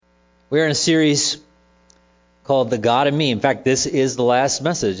We're in a series called The God in Me. In fact, this is the last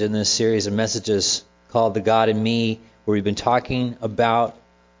message in this series of messages called The God in Me, where we've been talking about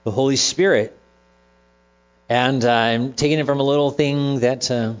the Holy Spirit. And I'm taking it from a little thing that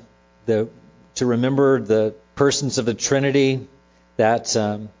to remember the persons of the Trinity, that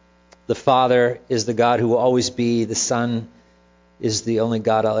the Father is the God who will always be, the Son is the only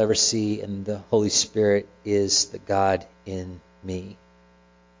God I'll ever see, and the Holy Spirit is the God in me.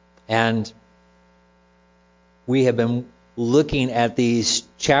 And we have been looking at these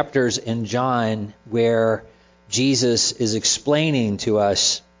chapters in John where Jesus is explaining to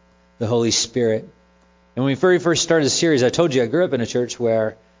us the Holy Spirit. And when we very first started the series, I told you I grew up in a church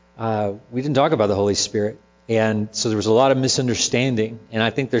where we didn't talk about the Holy Spirit. And so there was a lot of misunderstanding. And I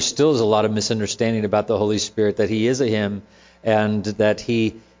think there still is a lot of misunderstanding about the Holy Spirit, that He is a Him and that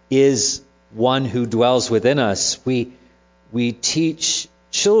He is one who dwells within us. We teach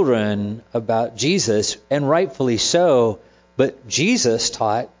children about Jesus, and rightfully so, but Jesus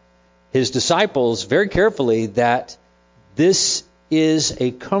taught His disciples very carefully that this is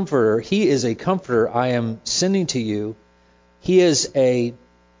a comforter. He is a comforter I am sending to you. He is a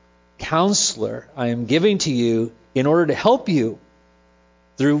counselor I am giving to you in order to help you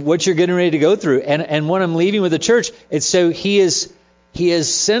through what you're getting ready to go through. And when I'm leaving with the church, it's so He is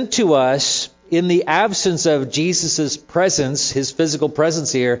sent to us in the absence of Jesus' presence, His physical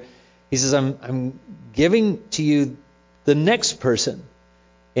presence here. He says, I'm giving to you the next person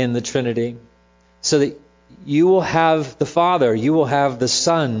in the Trinity, so that you will have the Father, you will have the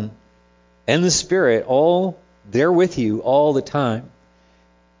Son, and the Spirit all there with you all the time.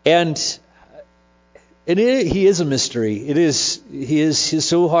 And He is a mystery. He is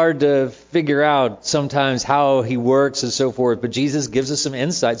so hard to figure out sometimes how He works and so forth. But Jesus gives us some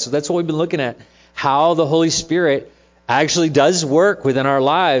insight. So that's what we've been looking at, how the Holy Spirit actually does work within our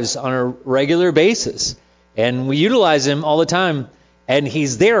lives on a regular basis. And we utilize Him all the time. And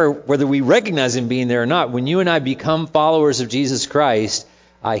He's there whether we recognize Him being there or not. When you and I become followers of Jesus Christ,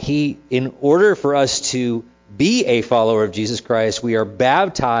 in order for us to be a follower of Jesus Christ, we are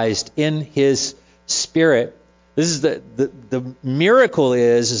baptized in His Spirit. This is the miracle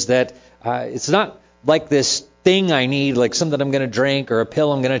is that it's not like this thing I need, like something I'm going to drink or a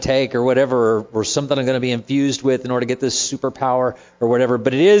pill I'm going to take or whatever, or something I'm going to be infused with in order to get this superpower or whatever.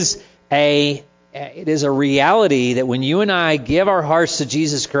 But it is a reality that when you and I give our hearts to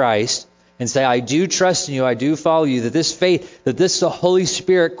Jesus Christ and say, I do trust in you, I do follow you, that this faith, that this is the Holy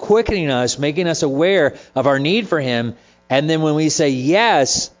Spirit quickening us, making us aware of our need for Him. And then when we say,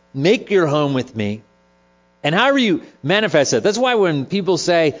 yes, make your home with me. And however you manifest it. That's why when people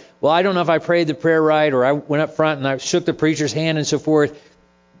say, well, I don't know if I prayed the prayer right, or I went up front and I shook the preacher's hand and so forth,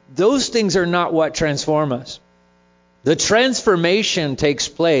 those things are not what transform us. The transformation takes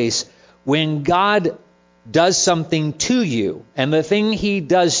place when God does something to you. And the thing He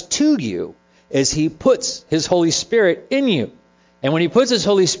does to you is He puts His Holy Spirit in you. And when He puts His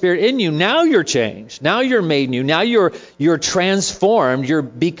Holy Spirit in you, now you're changed. Now you're made new. Now you're transformed. You're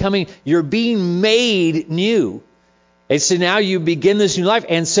being made new. And so now you begin this new life.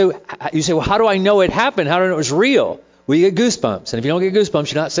 And so you say, well, how do I know it happened? How do I know it was real? Well, you get goosebumps. And if you don't get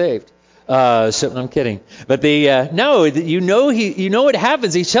goosebumps, you're not saved. So I'm kidding. But you know what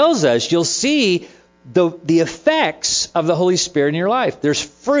happens. He tells us you'll see the effects of the Holy Spirit in your life. There's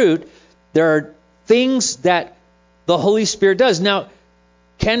fruit. There are things that the Holy Spirit does. Now,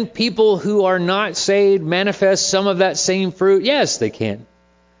 can people who are not saved manifest some of that same fruit? Yes, they can.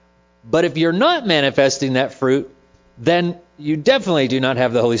 But if you're not manifesting that fruit, then you definitely do not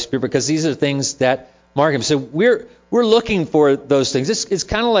have the Holy Spirit, because these are things that mark Him. So we're looking for those things. It's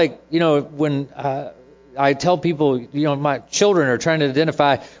kind of like, when I tell people, my children are trying to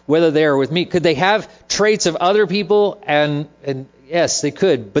identify whether they are with me. Could they have traits of other people? And yes, they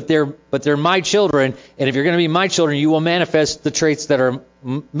could, but they're my children. And if you're going to be my children, you will manifest the traits that are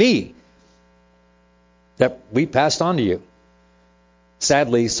me, that we passed on to you.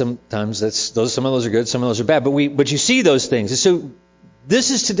 Sadly, sometimes some of those are good, some of those are bad. But you see those things. And so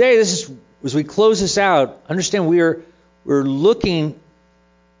this is today. This is as we close this out. Understand we're looking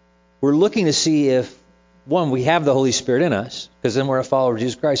to see if, one, we have the Holy Spirit in us, because then we're a follower of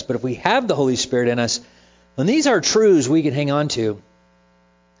Jesus Christ. But if we have the Holy Spirit in us, then these are truths we can hang on to.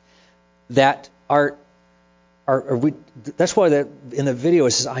 That that's why that in the video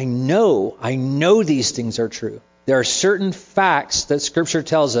it says, I know these things are true. There are certain facts that Scripture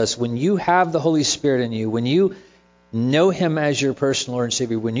tells us when you have the Holy Spirit in you, when you know Him as your personal Lord and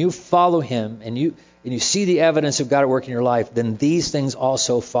Savior, when you follow Him and you see the evidence of God at work in your life, then these things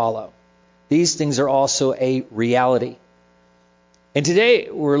also follow. These things are also a reality. And today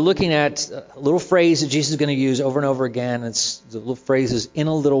we're looking at a little phrase that Jesus is going to use over and over again. The little phrase is "in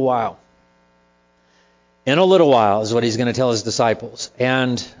a little while." In a little while is what he's going to tell his disciples.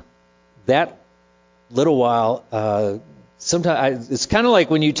 And that little while, sometimes it's kind of like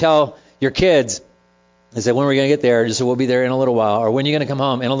when you tell your kids, they say, when are we going to get there? Just say, we'll be there in a little while. Or when are you going to come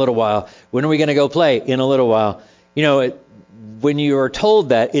home? In a little while. When are we going to go play? In a little while. When you are told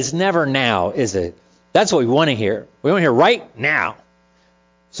that, it's never now, is it? That's what we want to hear. We want to hear right now.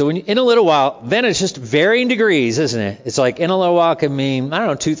 So in a little while, then it's just varying degrees, isn't it? It's like in a little while can mean,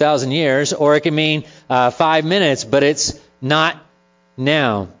 2,000 years, or it can mean 5 minutes, but it's not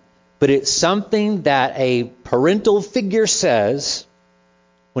now. But it's something that a parental figure says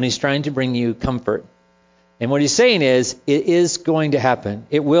when he's trying to bring you comfort. And what he's saying is, it is going to happen.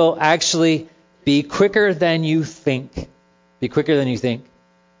 It will actually be quicker than you think. Be quicker than you think.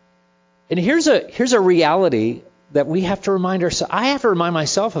 And here's a reality that we have to remind ourselves. I have to remind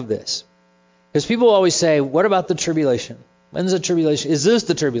myself of this. Because people always say, what about the tribulation? When's the tribulation? Is this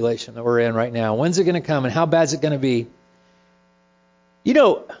the tribulation that we're in right now? When's it going to come and how bad is it going to be?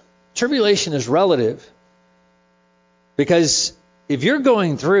 Tribulation is relative. Because if you're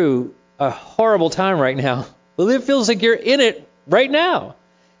going through a horrible time right now, well, it feels like you're in it right now.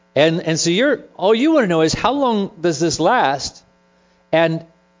 And so all you want to know is, how long does this last? And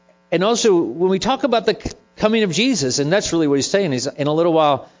also, when we talk about the coming of Jesus, and that's really what he's saying, is in a little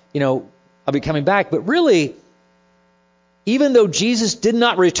while, I'll be coming back. But really, even though Jesus did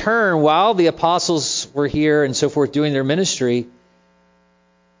not return while the apostles were here and so forth doing their ministry,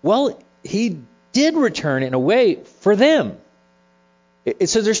 well, he did return in a way for them.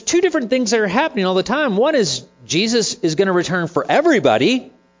 So there's two different things that are happening all the time. One is Jesus is going to return for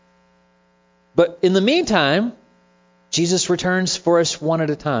everybody. But in the meantime, Jesus returns for us one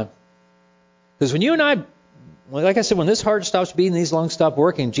at a time. Because when you and I, like I said, when this heart stops beating, these lungs stop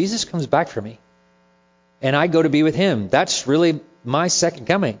working, Jesus comes back for me. And I go to be with him. That's really my second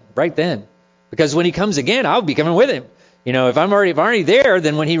coming right then. Because when he comes again, I'll be coming with him. If I'm already there,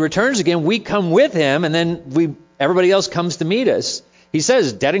 then when he returns again, we come with him, and then everybody else comes to meet us. He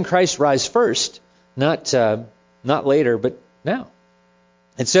says, dead in Christ rise first, not later, but now.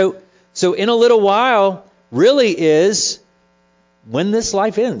 And so in a little while really is when this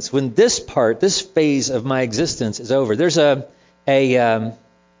life ends, when this phase of my existence is over. There's a song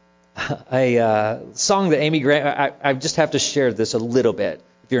that Amy Grant, I just have to share this a little bit.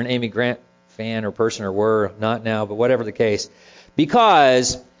 If you're an Amy Grant fan or person, or were, not now, but whatever the case.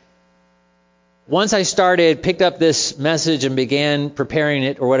 Because once I picked up this message and began preparing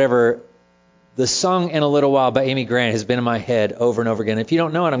it or whatever, the song In a Little While by Amy Grant has been in my head over and over again. If you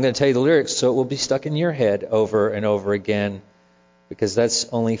don't know it, I'm going to tell you the lyrics, so it will be stuck in your head over and over again, because that's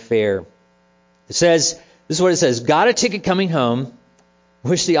only fair. This is what it says. Got a ticket coming home.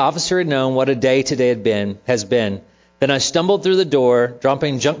 Wish the officer had known what a day today has been. Then I stumbled through the door,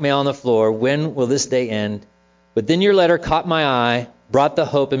 dropping junk mail on the floor. When will this day end? But then your letter caught my eye, brought the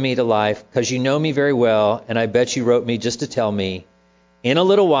hope in me to life, because you know me very well, and I bet you wrote me just to tell me, in a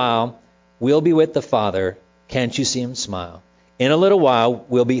little while, we'll be with the Father. Can't you see him smile? In a little while,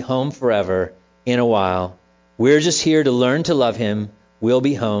 we'll be home forever. In a while. We're just here to learn to love him. We'll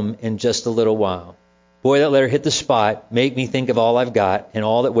be home in just a little while. Boy, that letter hit the spot. Make me think of all I've got and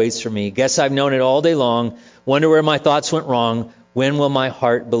all that waits for me. Guess I've known it all day long. Wonder where my thoughts went wrong. When will my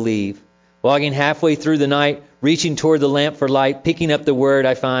heart believe? Walking halfway through the night, reaching toward the lamp for light, picking up the word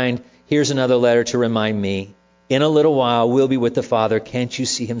I find. Here's another letter to remind me. In a little while, we'll be with the Father. Can't you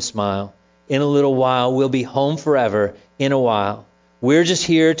see him smile? In a little while, we'll be home forever. In a while. We're just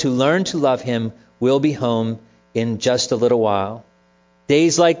here to learn to love him. We'll be home in just a little while.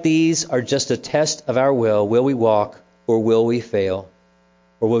 Days like these are just a test of our will. Will we walk, or will we fail?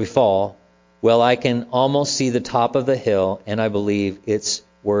 Or will we fall? Well, I can almost see the top of the hill, and I believe it's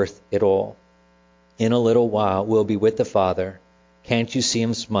worth it all. In a little while, we'll be with the Father. Can't you see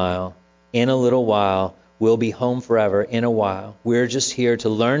him smile? In a little while, we'll be home forever. In a while. We're just here to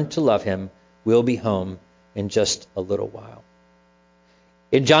learn to love him. We'll be home in just a little while.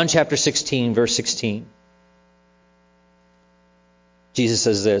 In John chapter 16, verse 16, Jesus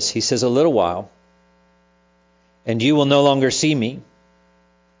says this. He says, a little while, and you will no longer see me.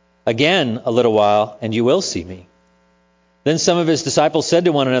 Again, a little while, and you will see me. Then some of his disciples said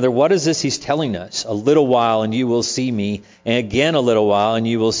to one another, what is this he's telling us? A little while, and you will see me. And again, a little while, and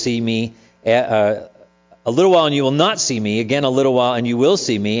you will see me. A little while, and you will not see me. Again, a little while, and you will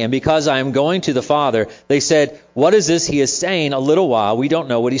see me. And because I am going to the Father, they said, what is this he is saying? A little while. We don't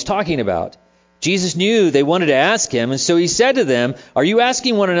know what he's talking about. Jesus knew they wanted to ask him, and so he said to them, "Are you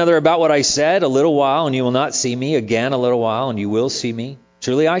asking one another about what I said? A little while, and you will not see me. Again, a little while, and you will see me.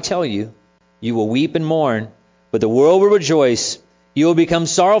 Truly I tell you, you will weep and mourn, but the world will rejoice. You will become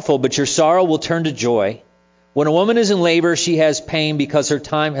sorrowful, but your sorrow will turn to joy. When a woman is in labor, she has pain because her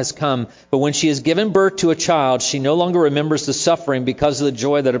time has come. But when she has given birth to a child, she no longer remembers the suffering because of the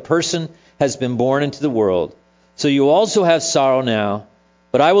joy that a person has been born into the world. So you also have sorrow now,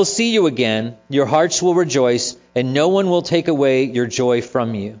 but I will see you again. Your hearts will rejoice, and no one will take away your joy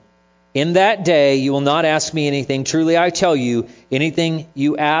from you. In that day you will not ask me anything. Truly I tell you, anything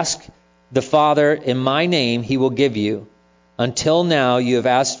you ask the Father in my name, he will give you. Until now you have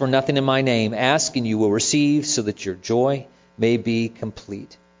asked for nothing in my name. Ask and you will receive, so that your joy may be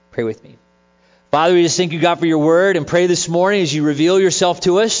complete." Pray with me. Father, we just thank you, God, for your word, and pray this morning as you reveal yourself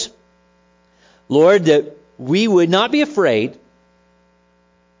to us, Lord, that we would not be afraid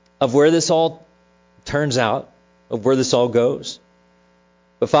of where this all turns out, of where this all goes.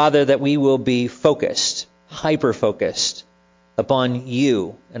 But Father, that we will be focused, hyper-focused upon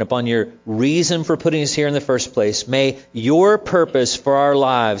you and upon your reason for putting us here in the first place. May your purpose for our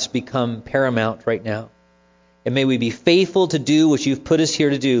lives become paramount right now. And may we be faithful to do what you've put us here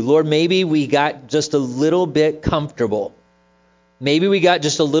to do. Lord, maybe we got just a little bit comfortable. Maybe we got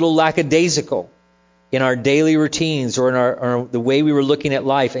just a little lackadaisical in our daily routines or in the way we were looking at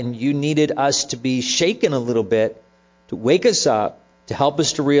life. And you needed us to be shaken a little bit, to wake us up, to help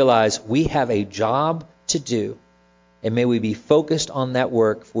us to realize we have a job to do. And may we be focused on that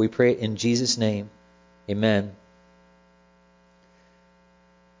work, for we pray it in Jesus' name. Amen.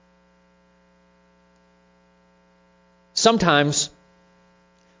 Sometimes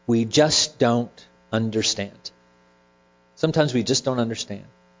we just don't understand. Sometimes we just don't understand.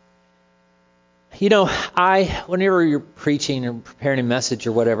 You know, whenever you're preaching or preparing a message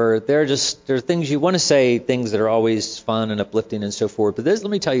or whatever, there are things you want to say, things that are always fun and uplifting and so forth. But let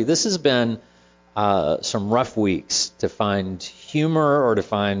me tell you, this has been some rough weeks to find humor or to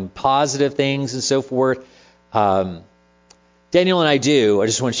find positive things and so forth. Daniel and I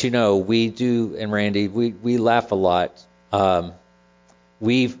just want you to know, we do, and Randy, we laugh a lot.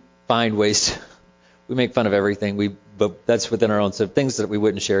 We find ways we make fun of everything. But that's within our own, so things that we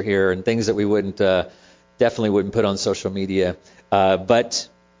wouldn't share here and things that we definitely wouldn't put on social media. But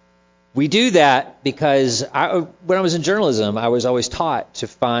we do that because when I was in journalism, I was always taught to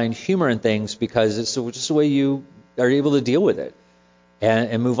find humor in things because it's just the way you are able to deal with it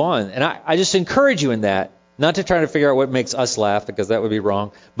and move on. And I just encourage you in that, not to try to figure out what makes us laugh, because that would be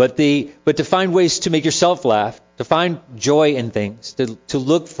wrong, but to find ways to make yourself laugh, to find joy in things, to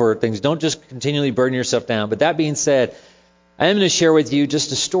look for things. Don't just continually burden yourself down. But that being said, I am going to share with you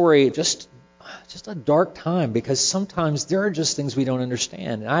just a story, just a dark time, because sometimes there are just things we don't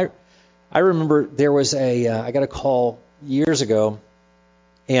understand. And I remember there was I got a call years ago,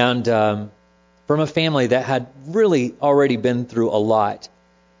 and from a family that had really already been through a lot.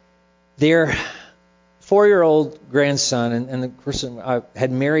 Their 4-year-old grandson and the person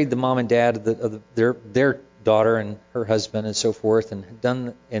had married the mom and dad of their daughter and her husband and so forth,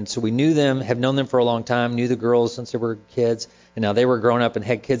 and so we knew them, have known them for a long time, knew the girls since they were kids, and now they were grown up and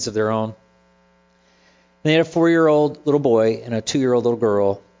had kids of their own. And they had a 4-year-old little boy and a 2-year-old little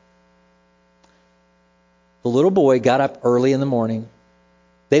girl. The little boy got up early in the morning.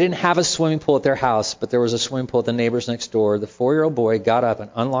 They didn't have a swimming pool at their house, but there was a swimming pool at the neighbors next door. The 4-year-old boy got up and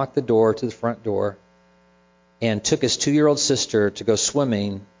unlocked the door to the front door and took his 2-year-old sister to go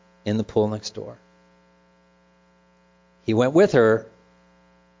swimming in the pool next door. He went with her,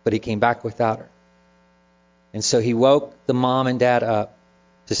 but he came back without her. And so he woke the mom and dad up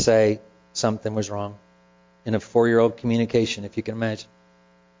to say something was wrong in a 4-year-old communication, if you can imagine.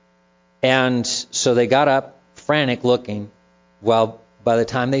 And so they got up, frantic looking, while by the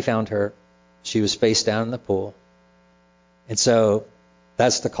time they found her, she was face down in the pool. And so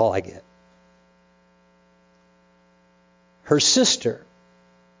that's the call I get. Her sister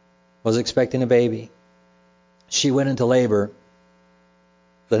was expecting a baby. She went into labor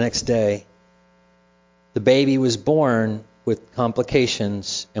the next day. The baby was born with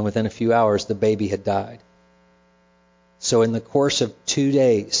complications, and within a few hours, the baby had died. So in the course of 2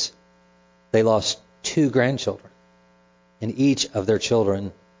 days, they lost 2 grandchildren, and each of their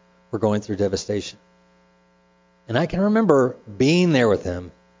children were going through devastation. And I can remember being there with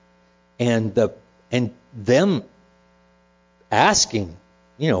them, and them asking,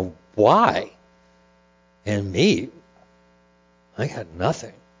 why? And me, I got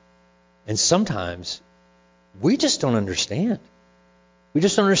nothing. And sometimes we just don't understand. We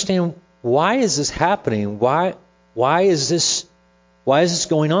just don't understand, why is this happening? Why is this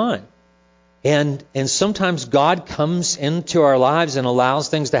going on? And sometimes God comes into our lives and allows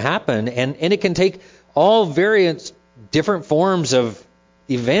things to happen. And it can take all various different forms of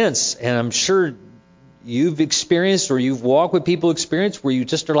events. And I'm sure you've experienced, or you've walked with people experience, where you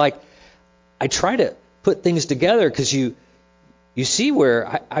just are like, I try to put things together, because you see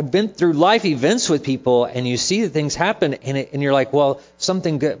where I've been through life events with people, and you see the things happen, and you're like, well,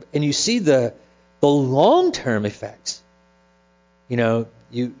 something good. And you see the long-term effects. You know,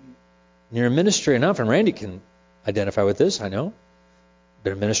 you're in ministry enough, and Randy can identify with this, I know.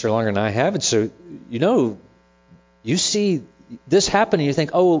 Been a minister longer than I have. And so, you see this happen, and you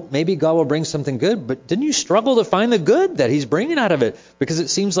think, oh, maybe God will bring something good. But didn't you struggle to find the good that he's bringing out of it? Because it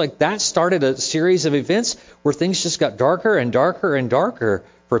seems like that started a series of events where things just got darker and darker and darker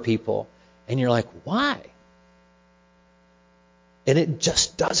for people. And you're like, why? And it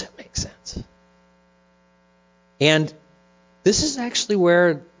just doesn't make sense. And this is actually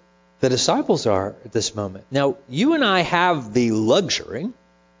where the disciples are at this moment. Now, you and I have the luxury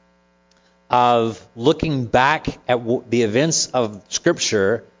of looking back at the events of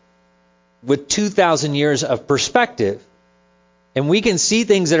Scripture with 2,000 years of perspective. And we can see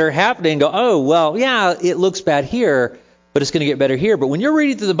things that are happening and go, oh, well, yeah, it looks bad here, but it's going to get better here. But when you're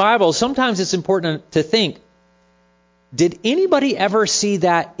reading through the Bible, sometimes it's important to think, did anybody ever see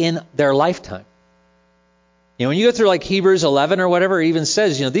that in their lifetime? When you go through like Hebrews 11 or whatever, it even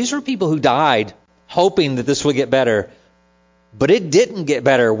says, these were people who died hoping that this would get better. But it didn't get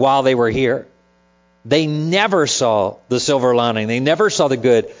better while they were here. They never saw the silver lining. They never saw the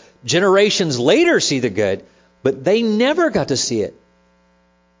good. Generations later see the good, but they never got to see it.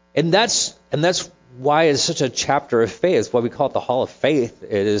 And that's why it's such a chapter of faith. It's why we call it the Hall of Faith.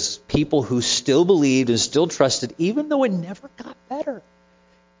 It is people who still believed and still trusted, even though it never got better.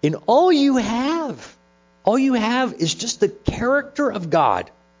 And all you have is just the character of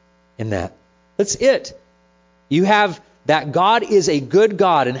God in that. That's it. You have that God is a good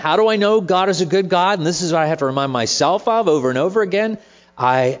God. And how do I know God is a good God? And this is what I have to remind myself of over and over again.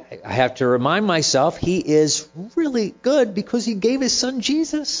 I have to remind myself he is really good because he gave his son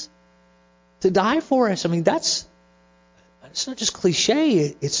Jesus to die for us. I mean, it's not just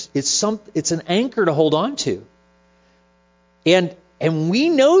cliche. It's an anchor to hold on to. And we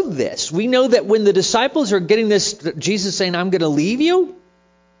know this. We know that when the disciples are getting this, Jesus saying, I'm going to leave you.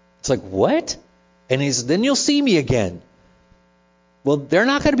 It's like, what? And then you'll see me again. Well, they're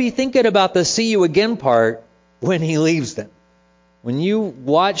not going to be thinking about the see you again part when he leaves them. When you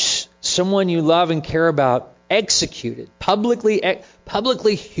watch someone you love and care about executed,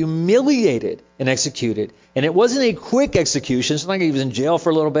 publicly humiliated and executed, and it wasn't a quick execution. It's not like he was in jail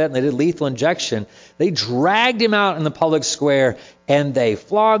for a little bit and they did lethal injection. They dragged him out in the public square and they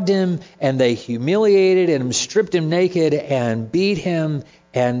flogged him and they humiliated him, stripped him naked and beat him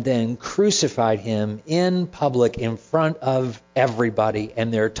and then crucified him in public in front of everybody.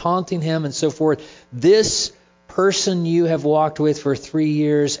 And they're taunting him and so forth. This person you have walked with for 3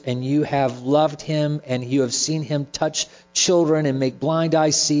 years and you have loved him and you have seen him touch children and make blind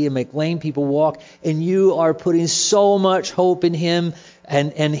eyes see and make lame people walk, and you are putting so much hope in him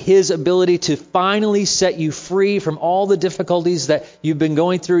and his ability to finally set you free from all the difficulties that you've been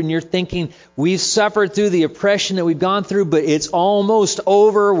going through, and you're thinking, we've suffered through the oppression that we've gone through, but it's almost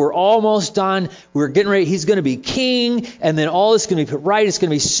over. We're almost done. We're getting ready. He's going to be king, and then all is going to be put right. It's going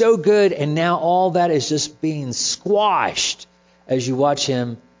to be so good, and now all that is just being squashed as you watch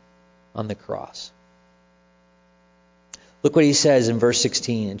him on the cross. Look what he says in verse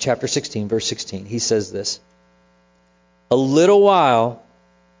 16, in chapter 16, verse 16. He says this, a little while,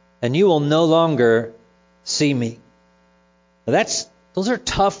 and you will no longer see me. Now those are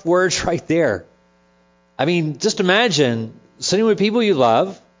tough words right there. I mean, just imagine sitting with people you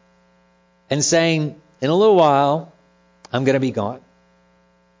love and saying, in a little while, I'm going to be gone.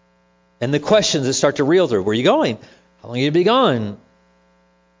 And the questions that start to reel through, where are you going? How long are you going to be gone?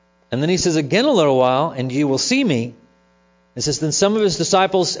 And then he says, again a little while, and you will see me. It says, then some of his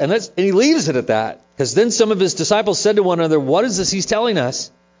disciples, and he leaves it at that, because then some of his disciples said to one another, what is this he's telling us?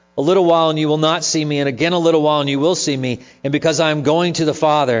 A little while and you will not see me, and again a little while and you will see me, and because I am going to the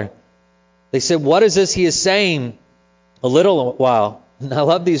Father. They said, what is this he is saying? A little while. And I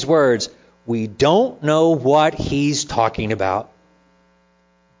love these words. We don't know what he's talking about.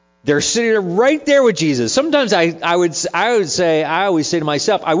 They're sitting right there with Jesus. Sometimes I always say to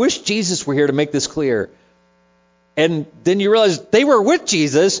myself, I wish Jesus were here to make this clear. And then you realize they were with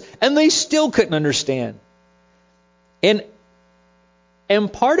Jesus and they still couldn't understand. And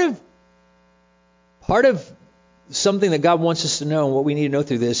part of something that God wants us to know and what we need to know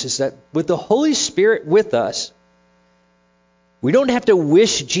through this is that with the Holy Spirit with us, We don't have to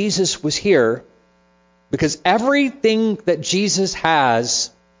wish Jesus was here, because everything that Jesus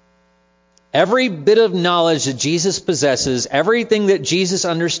has, every bit of knowledge that Jesus possesses, everything that Jesus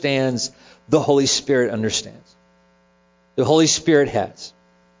understands, the Holy Spirit understands. The Holy Spirit has.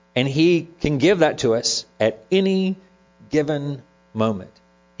 And He can give that to us at any given moment.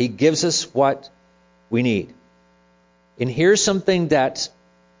 He gives us what we need. And here's something that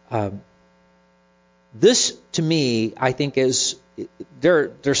this, to me, I think is,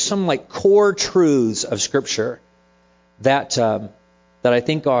 there's some like core truths of Scripture that I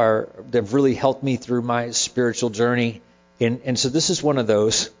think have really helped me through my spiritual journey. And so this is one of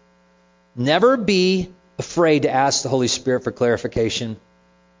those. Never be afraid to ask the Holy Spirit for clarification.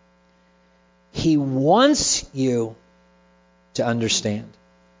 He wants you to understand.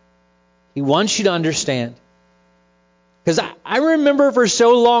 He wants you to understand. Because I remember for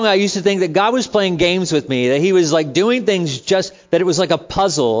so long I used to think that God was playing games with me, that He was like doing things just, that it was like a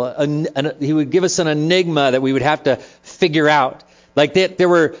puzzle. He would give us an enigma that we would have to figure out. Like that there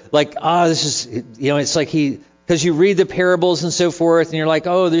were like, this is, it's like because you read the parables and so forth, and you're like,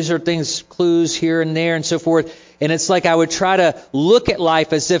 these are things, clues here and there and so forth. And it's like I would try to look at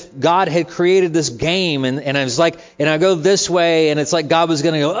life as if God had created this game, and I was like, and I go this way, and it's like God was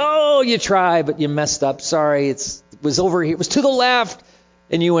going to go, you try, but you messed up. Sorry, it was over here. It was to the left,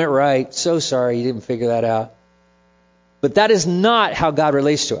 and you went right. So sorry, you didn't figure that out. But that is not how God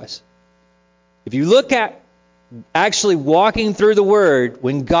relates to us. If you look at actually walking through the Word,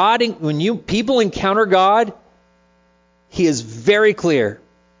 when people encounter God, He is very clear.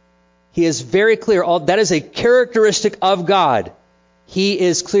 He is very clear. That is a characteristic of God. He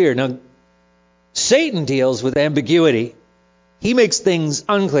is clear. Now, Satan deals with ambiguity. He makes things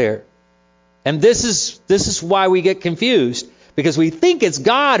unclear. And this is why we get confused, because we think it's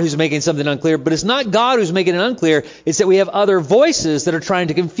God who's making something unclear, but it's not God who's making it unclear. It's that we have other voices that are trying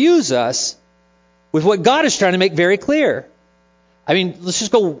to confuse us with what God is trying to make very clear. I mean, let's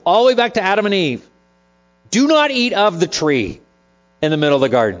just go all the way back to Adam and Eve. Do not eat of the tree in the middle of the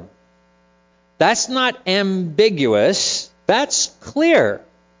garden. That's not ambiguous. That's clear.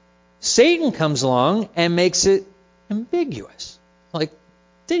 Satan comes along and makes it ambiguous. Like,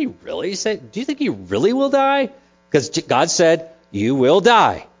 did he really say? Do you think he really will die? Because God said, you will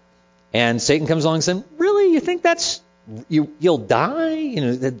die. And Satan comes along and says, really? You think you'll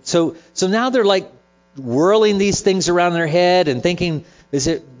die? So now they're like whirling these things around their head and thinking,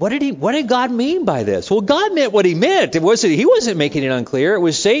 what did God mean by this? Well, God meant what He meant. He wasn't making it unclear. It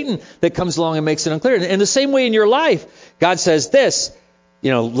was Satan that comes along and makes it unclear. And in the same way in your life, God says this,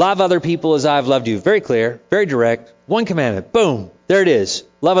 love other people as I've loved you. Very clear, very direct. One commandment. Boom. There it is.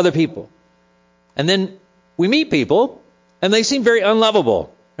 Love other people. And then we meet people and they seem very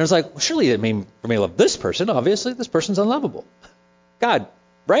unlovable. And it's like, well, surely it mean for me to love this person. Obviously, this person's unlovable. God,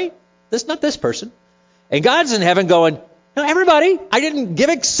 right? That's not this person. And God's in heaven going, no, everybody, I didn't give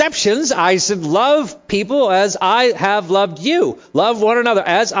exceptions. I said, love people as I have loved you. Love one another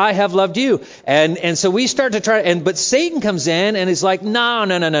as I have loved you. And so we start to try, but Satan comes in and is like, no,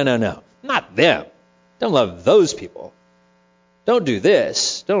 not them. Don't love those people. Don't do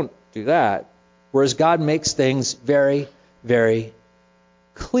this. Don't do that. Whereas God makes things very, very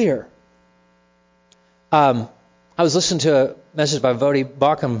clear. I was listening to a message by Voddie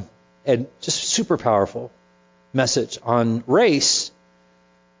Baucham, and just super powerful message on race.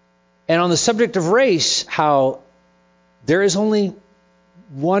 And on the subject of race, how there is only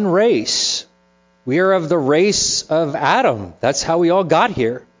one race. We are of the race of Adam. That's how we all got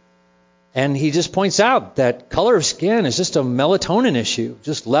here. And he just points out that color of skin is just a melatonin issue,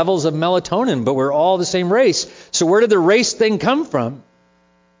 just levels of melatonin, but we're all the same race. So where did the race thing come from?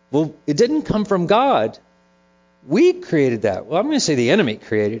 Well, it didn't come from God. We created that. Well, I'm going to say the enemy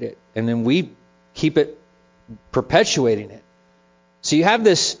created it, and then we keep it perpetuating it. So you have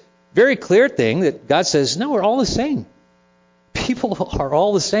this very clear thing that God says, no, we're all the same. People are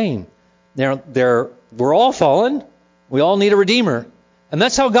all the same. We're all fallen. We all need a redeemer. And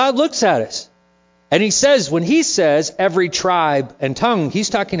that's how God looks at us. And He says, when He says every tribe and tongue, He's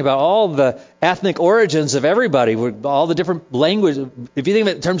talking about all the ethnic origins of everybody, all the different languages. If you think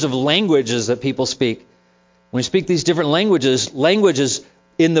of it in terms of languages that people speak, when we speak these different languages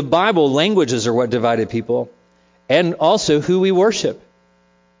in the Bible, languages are what divided people. And also who we worship.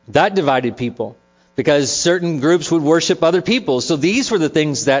 That divided people. Because certain groups would worship other people. So these were the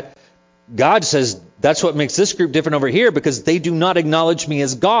things that God says, that's what makes this group different over here, because they do not acknowledge me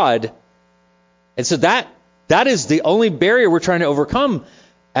as God. And so that is the only barrier we're trying to overcome.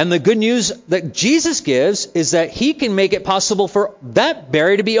 And the good news that Jesus gives is that He can make it possible for that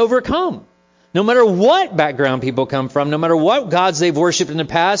barrier to be overcome. no matter what background people come from, no matter what gods they've worshipped in the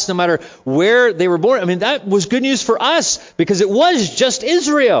past, no matter where they were born. I mean, that was good news for us because it was just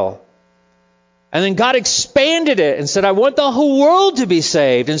Israel. And then God expanded it and said, I want the whole world to be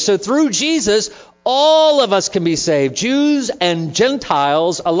saved. And so through Jesus, all of us can be saved, Jews and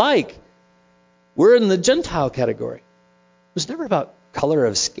Gentiles alike. We're in the Gentile category. It was never about color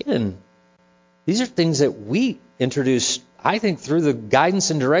of skin. These are things that we introduced, I think, through the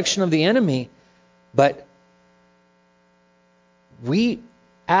guidance and direction of the enemy. But we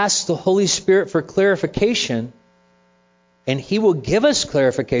ask the Holy Spirit for clarification, and He will give us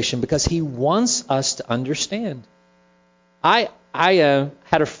clarification because He wants us to understand. I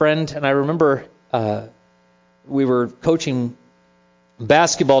had a friend, and I remember we were coaching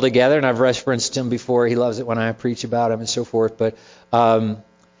basketball together, and I've referenced him before. He loves it when I preach about him and so forth. But I'm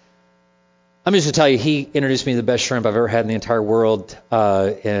just going to tell you, he introduced me to the best shrimp I've ever had in the entire world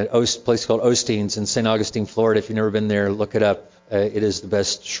in a place called Osteen's in St. Augustine, Florida. If you've never been there, look it up. It is the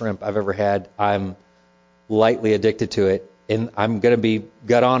best shrimp I've ever had. I'm lightly addicted to it. And I'm going to be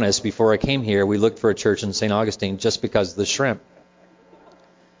gut honest, before I came here, we looked for a church in St. Augustine just because of the shrimp.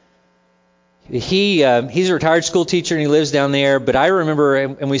 He's a retired school teacher and he lives down there, but I remember,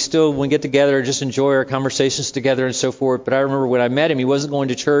 and we still, when we get together, just enjoy our conversations together and so forth. But I remember when I met him, he wasn't going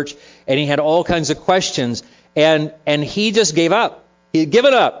to church and he had all kinds of questions, and he just gave up. He had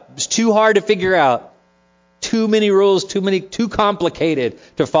given up. It was too hard to figure out. Too many rules, too complicated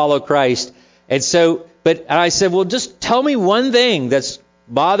to follow Christ. And so, and I said, well, just tell me one thing that's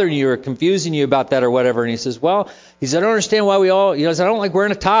bothering you or confusing you about that or whatever. And he says, I don't understand why we all, I don't like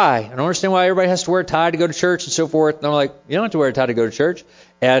wearing a tie. I don't understand why everybody has to wear a tie to go to church and so forth. And I'm like, you don't have to wear a tie to go to church.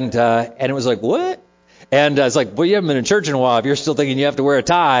 And it was like, what? And I was like, well, you haven't been in church in a while if you're still thinking you have to wear a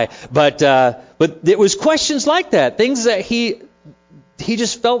tie. But it was questions like that, things that he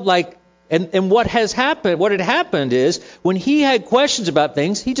just felt like, and what had happened is when he had questions about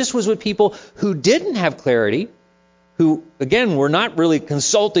things, he just was with people who didn't have clarity, who, again, were not really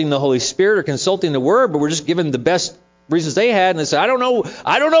consulting the Holy Spirit or consulting the Word, but were just given the best reasons they had. And they said, I don't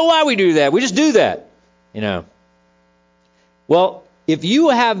know why we do that. We just do that. Well, if you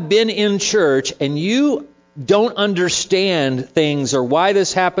have been in church and you don't understand things or why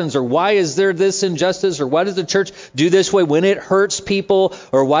this happens or why is there this injustice or why does the church do this way when it hurts people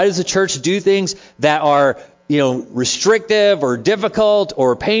or why does the church do things that are restrictive or difficult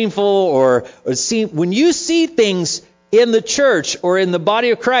or painful or when you see things in the church or in the body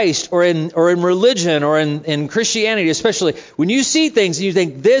of Christ or in religion or in Christianity especially, when you see things and you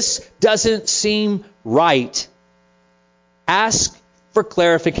think this doesn't seem right, ask for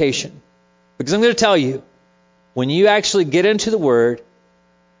clarification. Because I'm going to tell you, when you actually get into the Word,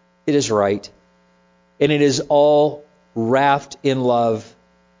 it is right. And it is all wrapped in love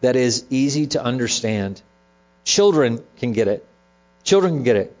that is easy to understand. Children can get it.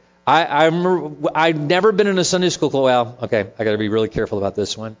 I remember I've never been in a Sunday school class. Well, okay, I got to be really careful about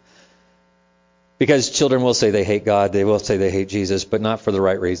this one. Because children will say they hate God. They will say they hate Jesus, but not for the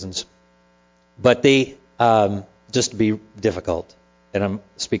right reasons. But they just to be difficult. And I'm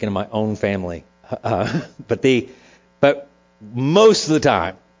speaking of my own family. But most of the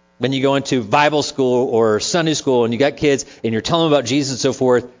time, when you go into Bible school or Sunday school and you got kids and you're telling them about Jesus and so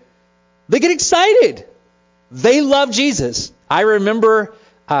forth, they get excited. They love Jesus. I remember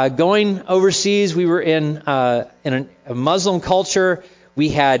going overseas. We were in a Muslim culture. We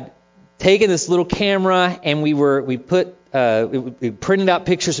had taken this little camera and we printed out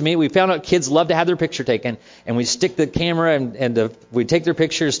pictures of me. We found out kids love to have their picture taken, and we stick the camera and we take their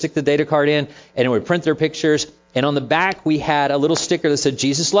pictures, stick the data card in, and we print their pictures. And on the back we had a little sticker that said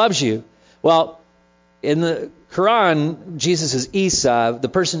 "Jesus loves you." Well, in the Quran, Jesus is Isa. The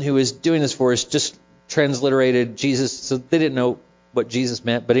person who is doing this for us just transliterated Jesus, so they didn't know what Jesus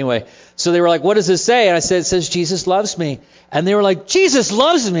meant. But anyway, so they were like, "What does this say?" And I said, "It says Jesus loves me." And they were like, "Jesus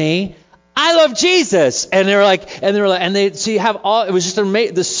loves me? I love Jesus." And they were like, so you have all, it was just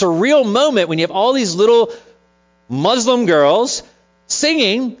this surreal moment when you have all these little Muslim girls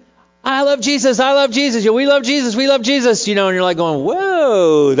singing, "I love Jesus, I love Jesus, we love Jesus, we love Jesus," and you're like going,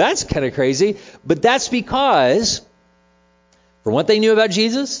 whoa, that's kind of crazy. But that's because from what they knew about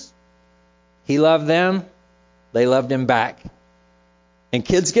Jesus, he loved them, they loved him back. And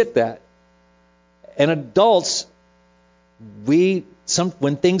kids get that. And adults, when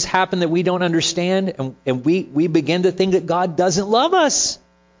things happen that we don't understand and we begin to think that God doesn't love us.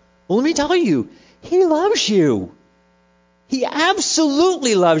 Well, let me tell you, he loves you. He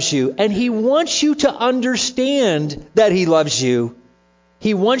absolutely loves you. And he wants you to understand that he loves you.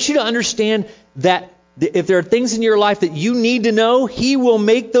 He wants you to understand that If there are things in your life that you need to know, He will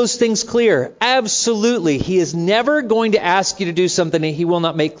make those things clear. Absolutely. He is never going to ask you to do something that He will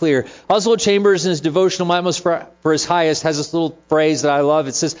not make clear. Oswald Chambers in his devotional, My Most for His Highest, has this little phrase that I love.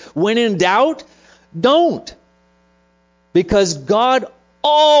 It says, when in doubt, don't. Because God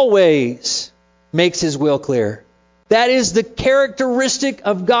always makes His will clear. That is the characteristic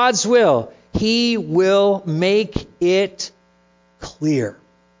of God's will. He will make it clear.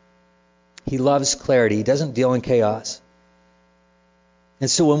 He loves clarity. He doesn't deal in chaos. And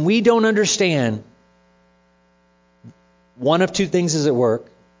so when we don't understand, one of two things is at work.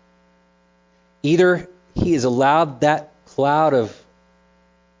 Either He has allowed that cloud of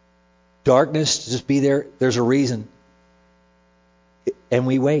darkness to just be there. There's a reason. And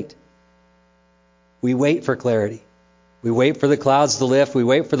we wait. We wait for clarity. We wait for the clouds to lift. We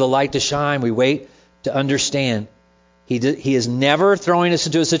wait for the light to shine. We wait to understand. He is never throwing us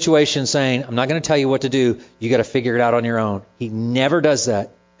into a situation saying, I'm not going to tell you what to do. You got to figure it out on your own. He never does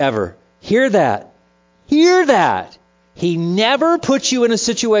that, ever. Hear that. Hear that. He never puts you in a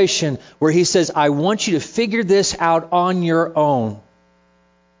situation where He says, I want you to figure this out on your own.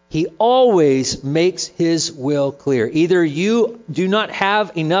 He always makes His will clear. Either you do not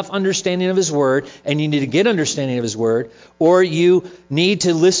have enough understanding of His Word, and you need to get understanding of His Word, or you need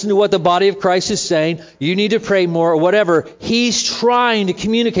to listen to what the body of Christ is saying, you need to pray more, or whatever. He's trying to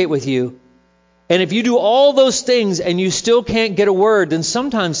communicate with you. And if you do all those things and you still can't get a word, then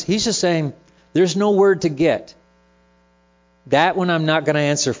sometimes He's just saying, there's no word to get. That one I'm not going to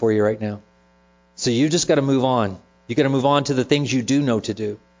answer for you right now. So you just got to move on. You got to move on to the things you do know to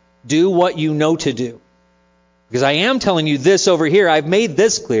do. Do what you know to do. Because I am telling you this over here. I've made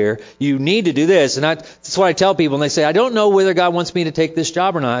this clear. You need to do this. And that's what I tell people. And they say, I don't know whether God wants me to take this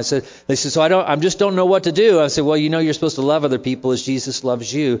job or not. They say, so I just don't know what to do. I say, well, you know you're supposed to love other people as Jesus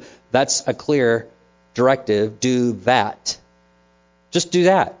loves you. That's a clear directive. Do that. Just do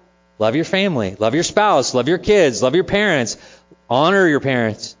that. Love your family. Love your spouse. Love your kids. Love your parents. Honor your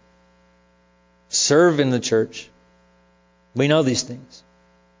parents. Serve in the church. We know these things.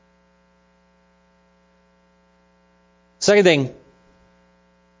 Second thing,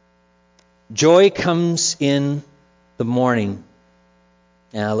 joy comes in the morning.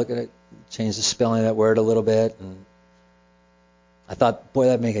 Now look at it, change the spelling of that word a little bit. And I thought, boy,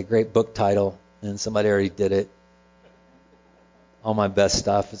 that'd make a great book title. And somebody already did it. All my best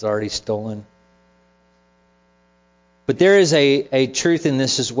stuff is already stolen. But there is a truth in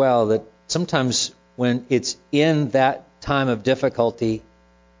this as well, that sometimes when it's in that time of difficulty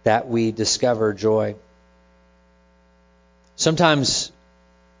that we discover joy. Sometimes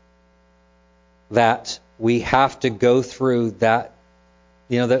that we have to go through that,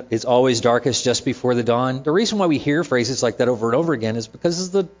 that it's always darkest just before the dawn. The reason why we hear phrases like that over and over again is because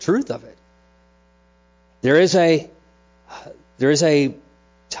of the truth of it. There is a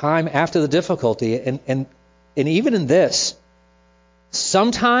time after the difficulty, and even in this,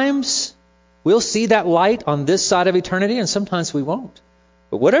 sometimes we'll see that light on this side of eternity, and sometimes we won't.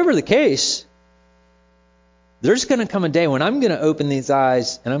 But whatever the case, there's going to come a day when I'm going to open these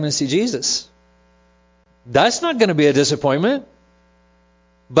eyes and I'm going to see Jesus. That's not going to be a disappointment.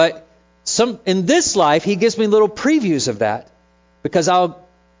 But in this life, He gives me little previews of that. Because I'll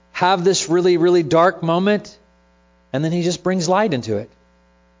have this really, really dark moment, and then He just brings light into it.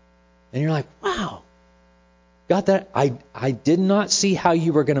 And you're like, wow, got that? I did not see how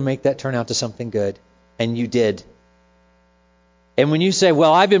you were going to make that turn out to something good. And you did. And when you say,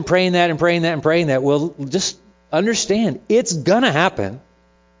 well, I've been praying that and praying that and praying that, well, just understand, it's going to happen.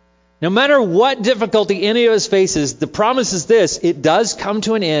 No matter what difficulty any of us faces, the promise is this: it does come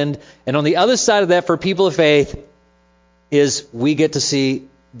to an end. And on the other side of that, for people of faith, is we get to see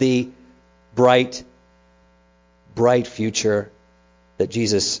the bright, bright future that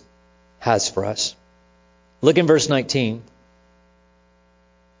Jesus has for us. Look in verse 19.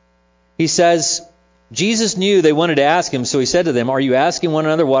 He says, Jesus knew they wanted to ask Him, so He said to them, are you asking one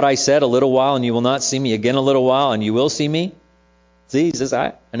another what I said? A little while and you will not see me. Again a little while and you will see me. See, He says, I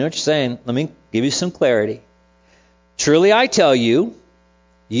know what you're saying. Let me give you some clarity. Truly I tell you,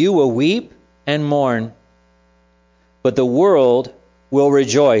 you will weep and mourn, but the world will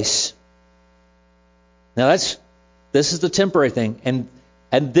rejoice. Now this is the temporary thing.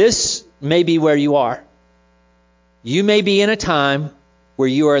 And this may be where you are. You may be in a time where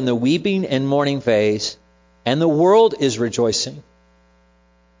you are in the weeping and mourning phase, and the world is rejoicing.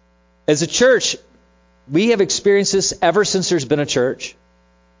 As a church, we have experienced this ever since there's been a church.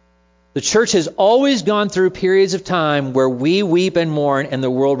 The church has always gone through periods of time where we weep and mourn, and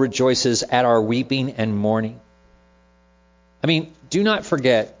the world rejoices at our weeping and mourning. I mean, do not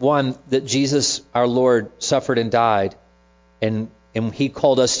forget, one, that Jesus, our Lord, suffered and died, and he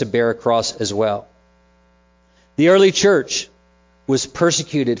called us to bear a cross as well. The early church was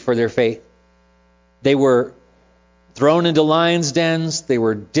persecuted for their faith. They were thrown into lions' dens. They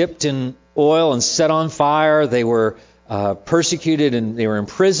were dipped in oil and set on fire. They were persecuted and they were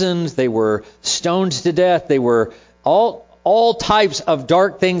imprisoned. They were stoned to death. They were all types of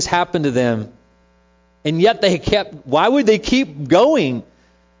dark things happened to them. And yet they kept, why would they keep going?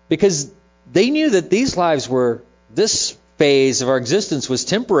 Because they knew that these lives were, this phase of our existence was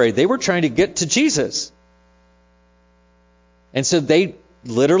temporary. They were trying to get to Jesus. And so they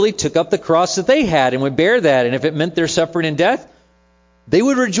literally took up the cross that they had and would bear that. And if it meant their suffering and death, they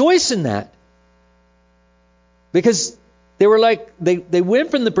would rejoice in that. Because they were like, they went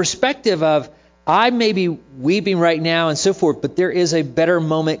from the perspective of, I may be weeping right now and so forth, but there is a better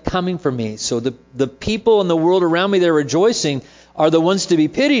moment coming for me. So the people in the world around me that are rejoicing are the ones to be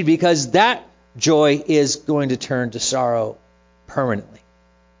pitied, because that joy is going to turn to sorrow permanently.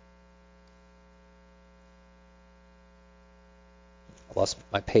 I lost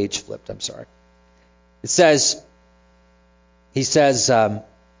my page flipped. I'm sorry. He says,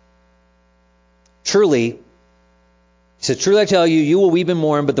 truly, he said, truly I tell you, you will weep and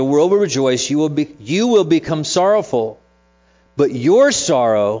mourn, but the world will rejoice. You will become sorrowful, but your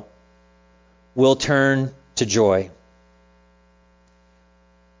sorrow will turn to joy.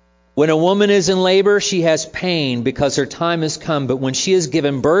 When a woman is in labor, she has pain because her time has come. But when she has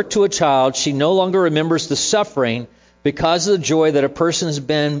given birth to a child, she no longer remembers the suffering because of the joy that a person has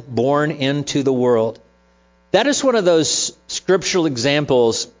been born into the world. That is one of those scriptural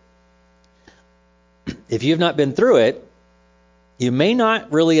examples. If you have not been through it, you may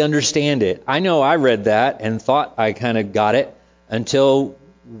not really understand it. I know I read that and thought I kind of got it until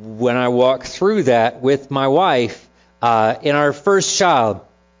when I walked through that with my wife in our first child.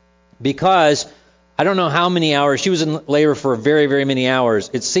 Because I don't know how many hours, she was in labor for very, very many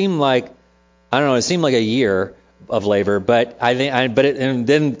hours. It seemed like, it seemed like a year of labor, but and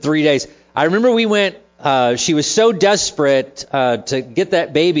then 3 days. I remember we went, she was so desperate to get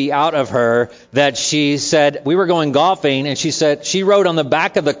that baby out of her that she said, we were going golfing, and she said she rode on the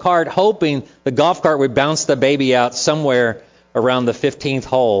back of the cart hoping the golf cart would bounce the baby out somewhere around the 15th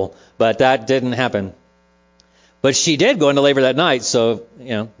hole, but that didn't happen. But she did go into labor that night, so,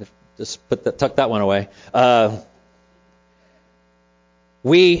 just tuck that one away. 11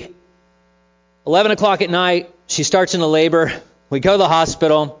 o'clock at night, she starts into labor. We go to the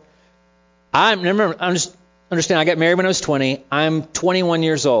hospital. I got married when I was 20. I'm 21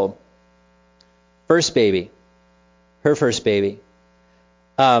 years old. First baby. Her first baby.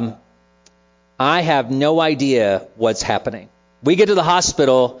 I have no idea what's happening. We get to the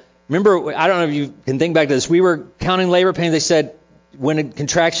hospital. Remember, I don't know if you can think back to this. We were counting labor pains. They said, when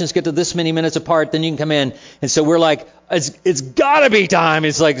contractions get to this many minutes apart, then you can come in. And so we're like, it's got to be time.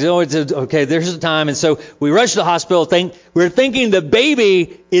 It's like, no, it's okay, there's the time. And so we rush to the hospital. We're thinking the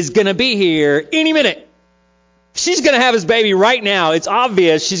baby is going to be here any minute. She's going to have this baby right now. It's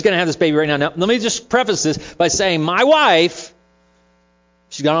obvious she's going to have this baby right now. Now, let me just preface this by saying my wife,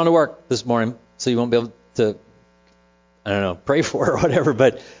 she's gone on to work this morning, so you won't be able to, pray for her or whatever,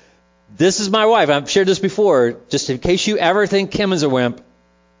 but this is my wife. I've shared this before, just in case you ever think Kim is a wimp,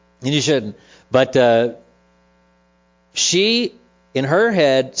 and you shouldn't. But she, in her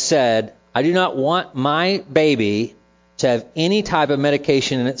head, said, I do not want my baby to have any type of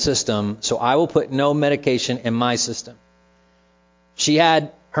medication in its system, so I will put no medication in my system. She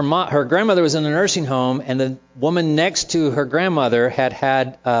had, her grandmother was in a nursing home, and the woman next to her grandmother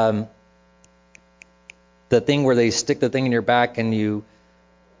had the thing where they stick the thing in your back and you...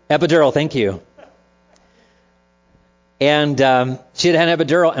 Epidural, thank you. And she had an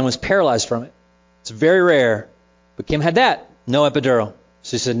epidural and was paralyzed from it. It's very rare. But Kim had that. No epidural.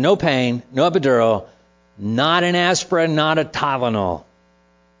 She said, no pain, no epidural, not an aspirin, not a Tylenol.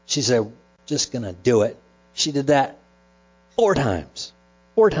 She said, just going to do it. She did that 4 times.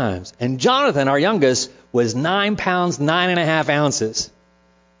 4 times. And Jonathan, our youngest, was 9 pounds, 9.5 ounces.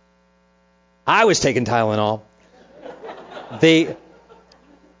 I was taking Tylenol.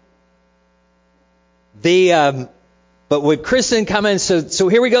 But with Kristen come in, so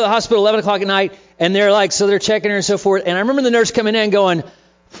here we go to the hospital, 11 o'clock at night, and they're checking her and so forth. And I remember the nurse coming in going,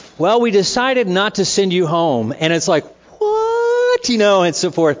 well, we decided not to send you home. And it's like, what? And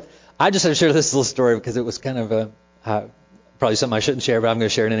so forth. I just had to share this little story because it was kind of probably something I shouldn't share, but I'm going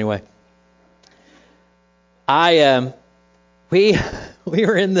to share it anyway. We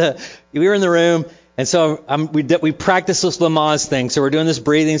were in the room, And so we practice this Lamaze thing. So we're doing this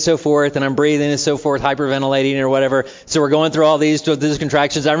breathing and so forth, and I'm breathing and so forth, hyperventilating or whatever. So we're going through all these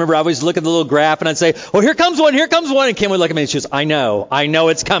contractions. I remember I always look at the little graph and I'd say, oh, here comes one. And Kim would look at me and she goes, I know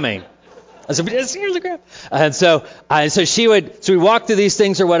it's coming. I said, here's the graph. And so we walk through these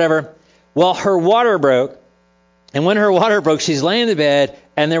things or whatever. Well, her water broke. And when her water broke, she's laying in bed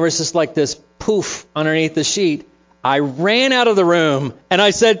and there was just like this poof underneath the sheet. I ran out of the room and I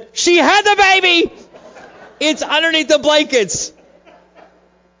said, she had the baby! It's underneath the blankets.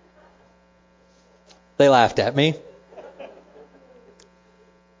 They laughed at me.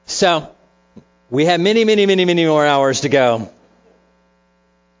 So we had many more hours to go.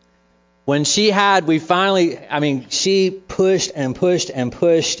 When she pushed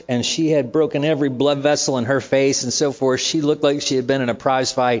and she had broken every blood vessel in her face and so forth. She looked like she had been in a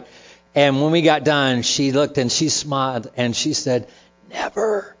prize fight. And when we got done, she looked and she smiled and she said,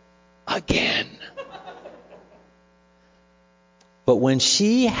 never again. But when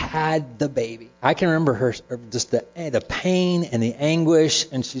she had the baby, I can remember her, just the pain and the anguish,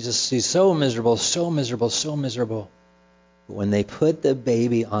 and she's so miserable. But when they put the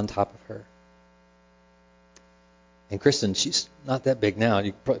baby on top of her, and Kristen, she's not that big now.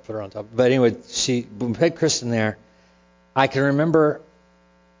 You could probably put her on top. But anyway, when we put Kristen there, I can remember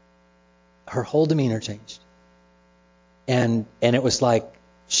her whole demeanor changed. And it was like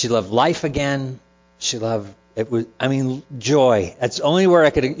she loved life again. Joy. That's the only word I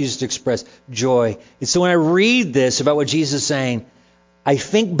could use to express joy. And so when I read this about what Jesus is saying, I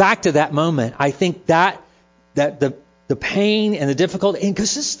think back to that moment. I think that the pain and the difficulty,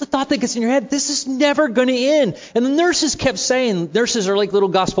 because this is the thought that gets in your head, this is never going to end. And the nurses kept saying, nurses are like little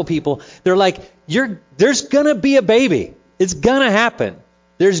gospel people. They're like, there's going to be a baby. It's going to happen.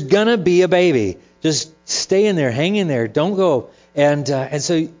 There's going to be a baby. Just stay in there, hang in there, don't go. And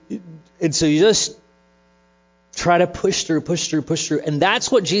so you just try to push through. And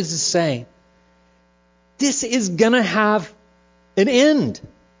that's what Jesus is saying. This is going to have an end.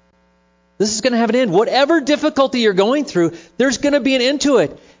 This is going to have an end. Whatever difficulty you're going through, there's going to be an end to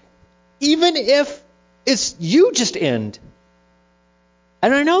it. Even if you just end.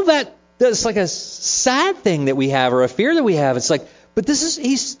 And I know that's like a sad thing that we have, or a fear that we have. It's like, but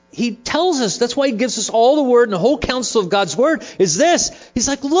he tells us, that's why he gives us all the word and the whole counsel of God's word is this. He's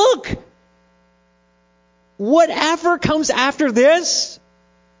like, look, whatever comes after this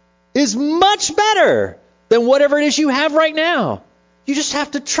is much better than whatever it is you have right now. You just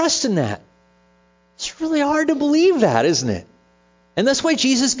have to trust in that. It's really hard to believe that, isn't it? And that's why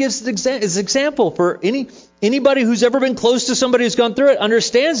Jesus gives his example for anybody who's ever been close to somebody who's gone through it,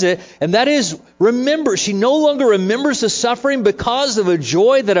 understands it. And that is, she no longer remembers the suffering because of a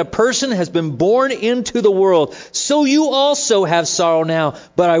joy that a person has been born into the world. So you also have sorrow now,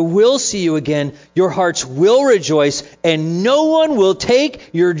 but I will see you again. Your hearts will rejoice, and no one will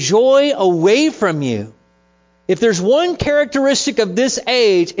take your joy away from you. If there's one characteristic of this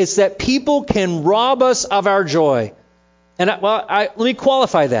age, it's that people can rob us of our joy. And let me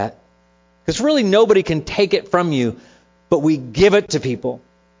qualify that. Because really nobody can take it from you, but we give it to people.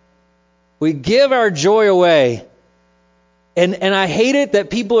 We give our joy away. And I hate it that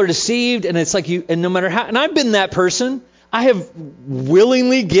people are deceived, and it's like and no matter how, and I've been that person. I have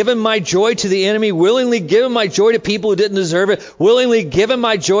willingly given my joy to the enemy, willingly given my joy to people who didn't deserve it, willingly given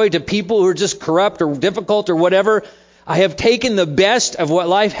my joy to people who are just corrupt or difficult or whatever. I have taken the best of what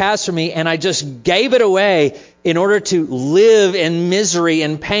life has for me, and I just gave it away in order to live in misery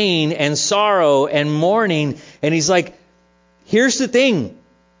and pain and sorrow and mourning. And he's like, here's the thing.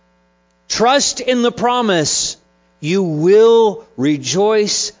 Trust in the promise. You will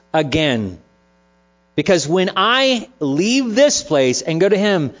rejoice again. Because when I leave this place and go to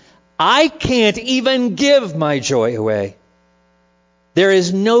him, I can't even give my joy away. There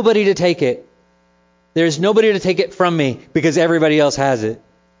is nobody to take it. There's nobody to take it from me because everybody else has it.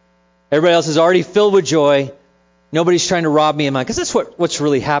 Everybody else is already filled with joy. Nobody's trying to rob me of mine. Because that's what's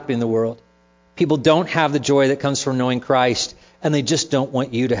really happening in the world. People don't have the joy that comes from knowing Christ, and they just don't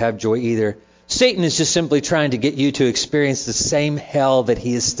want you to have joy either. Satan is just simply trying to get you to experience the same hell that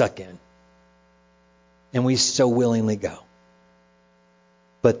he is stuck in. And we so willingly go.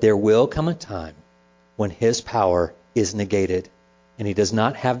 But there will come a time when his power is negated, and he does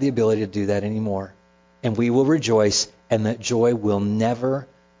not have the ability to do that anymore. And we will rejoice, and that joy will never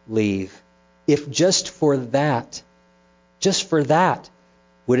leave. If just for that,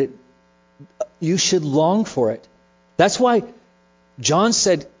 you should long for it. That's why John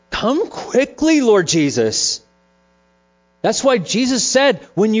said, come quickly, Lord Jesus. That's why Jesus said,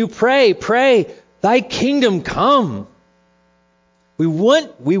 when you pray, thy kingdom come. We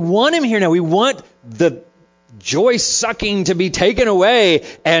want him here now. We want the joy sucking to be taken away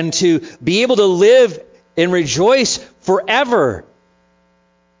and to be able to live and rejoice forever.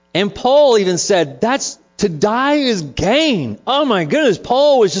 And Paul even said, that's to die is gain. Oh my goodness.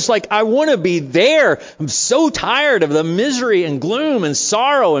 Paul was just like, I want to be there. I'm so tired of the misery and gloom and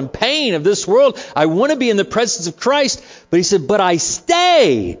sorrow and pain of this world. I want to be in the presence of Christ. But he said, but I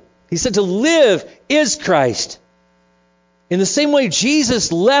stay. He said to live is Christ. In the same way,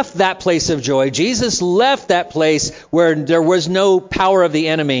 Jesus left that place of joy. Jesus left that place where there was no power of the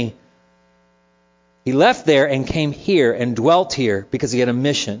enemy. He left there and came here and dwelt here because he had a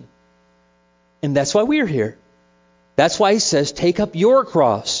mission. And that's why we're here. That's why he says, take up your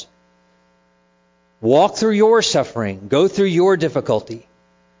cross. Walk through your suffering. Go through your difficulty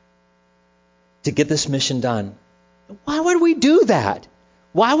to get this mission done. Why would we do that?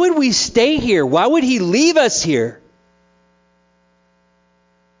 Why would we stay here? Why would he leave us here?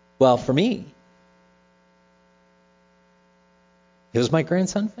 Well, for me, he was my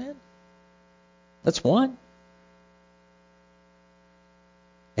grandson fan. That's one.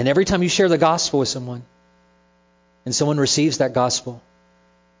 And every time you share the gospel with someone, and someone receives that gospel,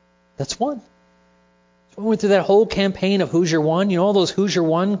 that's one. So we went through that whole campaign of Hoosier One. You know, all those Hoosier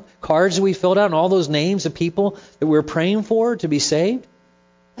One cards that we filled out and all those names of people that we were praying for to be saved.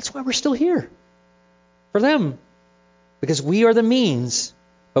 That's why we're still here. For them. Because we are the means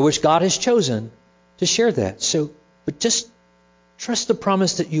by which God has chosen to share that. So, but just trust the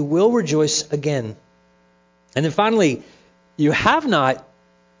promise that you will rejoice again. And then finally, you have not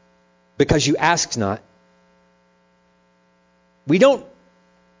because you ask not. We don't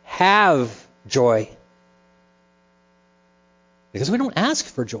have joy because we don't ask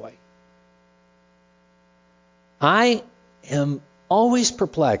for joy. I am always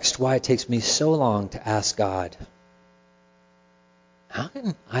perplexed why it takes me so long to ask God, how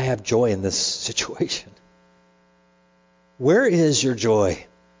can I have joy in this situation? Where is your joy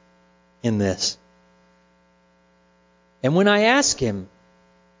in this? And when I ask him,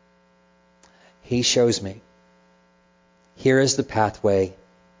 he shows me. Here is the pathway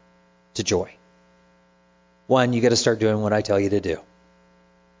to joy. One, you got to start doing what I tell you to do.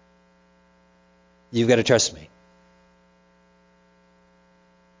 You've got to trust me.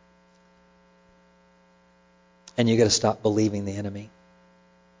 And you got to stop believing the enemy.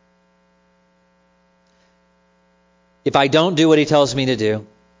 If I don't do what he tells me to do,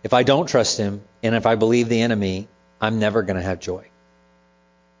 if I don't trust him, and if I believe the enemy, I'm never going to have joy.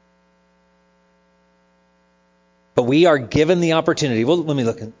 But we are given the opportunity. Well,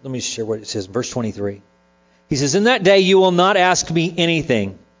 let me share what it says. Verse 23. He says, in that day you will not ask me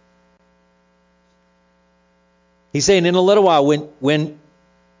anything. He's saying in a little while,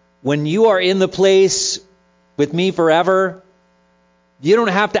 when you are in the place with me forever, you don't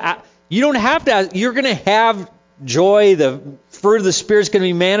have to, you're going to have joy. The fruit of the Spirit is going to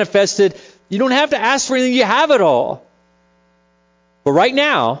be manifested. You don't have to ask for anything. You have it all. But right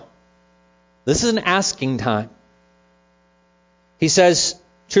now, this is an asking time. He says,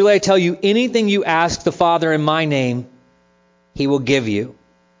 truly I tell you, anything you ask the Father in my name, he will give you.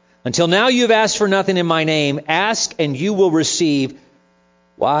 Until now you have asked for nothing in my name. Ask and you will receive.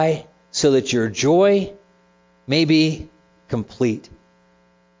 Why? So that your joy may be complete.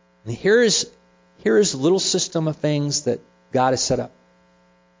 And here is a little system of things that God has set up.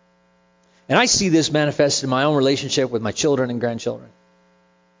 And I see this manifested in my own relationship with my children and grandchildren.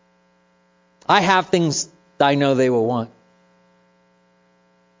 I have things that I know they will want.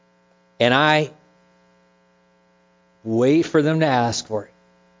 And I wait for them to ask for it.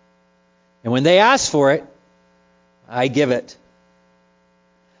 And when they ask for it, I give it.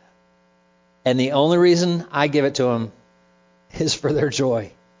 And the only reason I give it to them is for their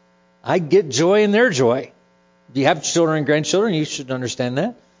joy. I get joy in their joy. If you have children and grandchildren, you should understand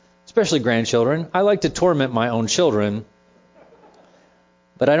that. Especially grandchildren. I like to torment my own children.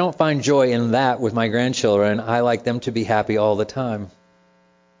 But I don't find joy in that with my grandchildren. I like them to be happy all the time.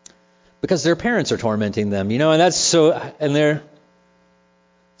 Because their parents are tormenting them, and that's so,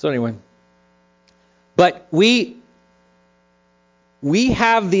 so anyway. But we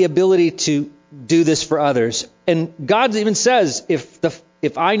have the ability to do this for others. And God even says,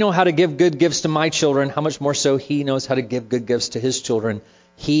 if I know how to give good gifts to my children, how much more so he knows how to give good gifts to his children.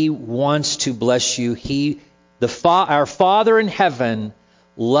 He wants to bless you. Our Father in heaven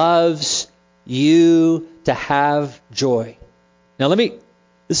loves you to have joy. Now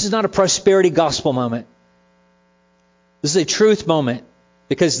this is not a prosperity gospel moment. This is a truth moment.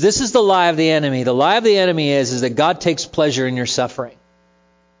 Because this is the lie of the enemy. The lie of the enemy is that God takes pleasure in your suffering.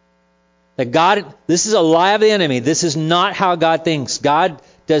 This is a lie of the enemy. This is not how God thinks. God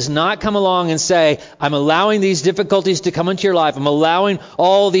does not come along and say, I'm allowing these difficulties to come into your life. I'm allowing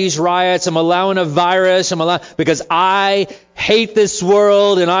all these riots. I'm allowing a virus. Because I hate this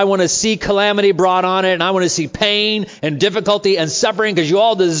world and I want to see calamity brought on it and I want to see pain and difficulty and suffering because you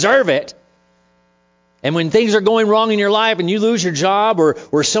all deserve it. And when things are going wrong in your life and you lose your job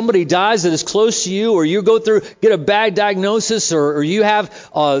or somebody dies that is close to you or you get a bad diagnosis or you have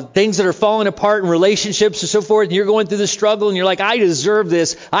things that are falling apart in relationships and so forth and you're going through the struggle and you're like, I deserve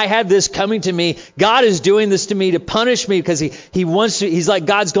this. I had this coming to me. God is doing this to me to punish me because he wants to. He's like,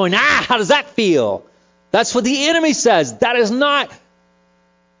 God's going, how does that feel? That's what the enemy says. That is not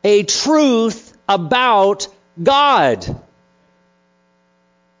a truth about God.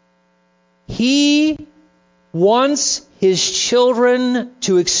 He wants his children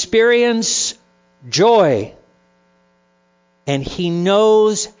to experience joy. And he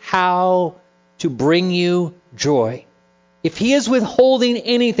knows how to bring you joy. If he is withholding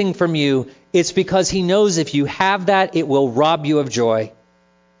anything from you, it's because he knows if you have that, it will rob you of joy.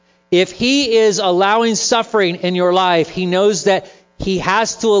 If he is allowing suffering in your life, he knows that he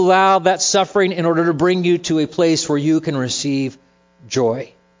has to allow that suffering in order to bring you to a place where you can receive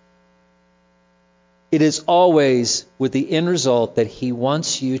joy. It is always with the end result that he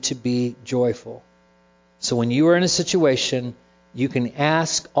wants you to be joyful. So when you are in a situation, you can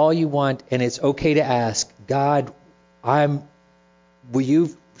ask all you want, and it's okay to ask, God, will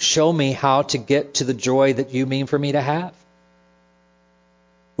you show me how to get to the joy that you mean for me to have?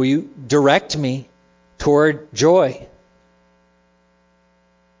 Will you direct me toward joy?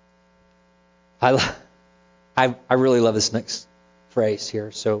 I really love this next phrase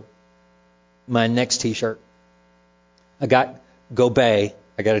here. So my next t-shirt. I got Go Bay.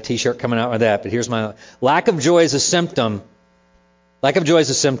 I got a t-shirt coming out with that, but here's my lack of joy is a symptom. Lack of joy is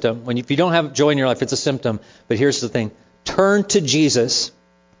a symptom. If you don't have joy in your life, it's a symptom. But here's the thing. Turn to Jesus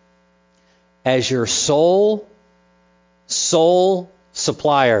as your soul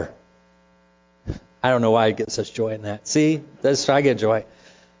supplier. I don't know why I get such joy in that. See, that's how I get joy.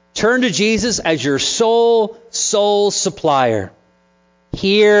 Turn to Jesus as your soul supplier.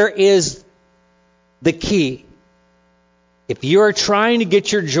 Here is the key. If you are trying to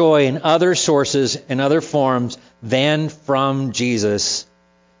get your joy in other sources, in other forms than from Jesus,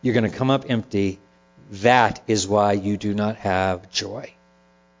 you're going to come up empty. That is why you do not have joy.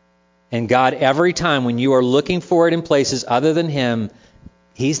 And God, every time when you are looking for it in places other than him,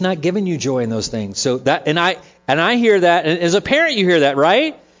 he's not giving you joy in those things. So that, and I hear that, and as a parent you hear that,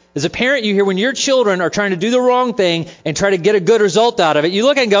 right? As a parent, you hear when your children are trying to do the wrong thing and try to get a good result out of it, you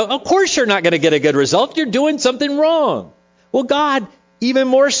look and go, of course you're not going to get a good result. You're doing something wrong. Well, God, even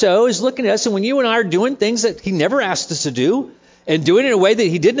more so, is looking at us, and when you and I are doing things that he never asked us to do and doing it in a way that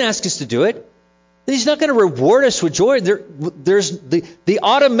he didn't ask us to do it, he's not going to reward us with joy. There's the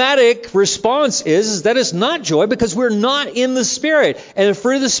automatic response is that it's not joy because we're not in the Spirit. And the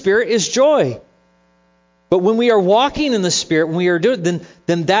fruit of the Spirit is joy. But when we are walking in the Spirit, when we are doing,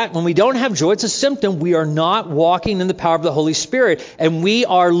 then that when we don't have joy, it's a symptom. We are not walking in the power of the Holy Spirit, and we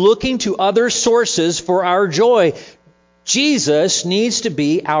are looking to other sources for our joy. Jesus needs to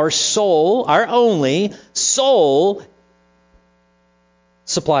be our only soul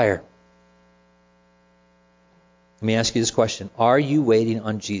supplier. Let me ask you this question. Are you waiting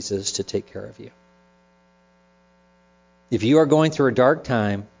on Jesus to take care of you? If you are going through a dark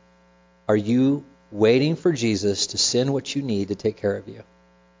time, are you waiting for Jesus to send what you need to take care of you?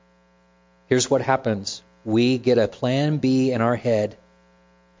 Here's what happens. We get a plan B in our head,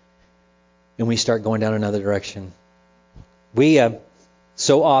 and we start going down another direction.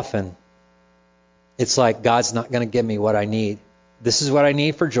 So often, it's like God's not going to give me what I need. This is what I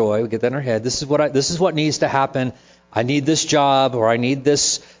need for joy. We get that in our head. This is what needs to happen. I need this job, or I need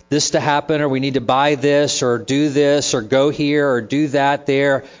this to happen, or we need to buy this, or do this, or go here, or do that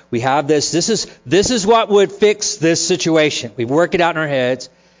there. We have this. This is what would fix this situation. We work it out in our heads,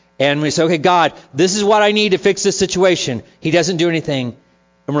 and we say, okay, God, this is what I need to fix this situation. He doesn't do anything.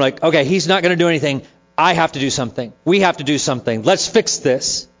 And we're like, okay, he's not going to do anything. I have to do something. We have to do something. Let's fix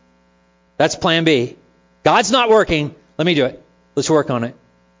this. That's plan B. God's not working. Let me do it. Let's work on it.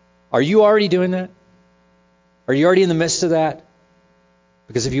 Are you already doing that? Are you already in the midst of that?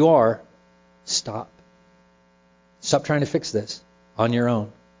 Because if you are, stop. Stop trying to fix this on your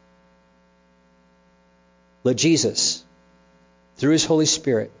own. Let Jesus, through his Holy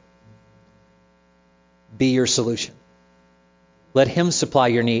Spirit, be your solution. Let him supply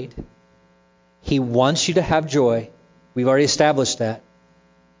your need. He wants you to have joy. We've already established that.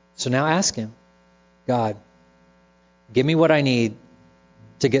 So now ask him, God, give me what I need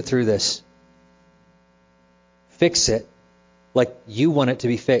to get through this. Fix it like you want it to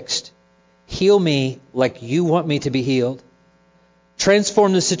be fixed. Heal me like you want me to be healed.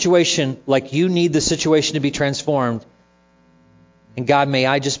 Transform the situation like you need the situation to be transformed. And God, may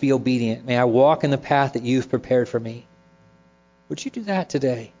I just be obedient. May I walk in the path that you've prepared for me. Would you do that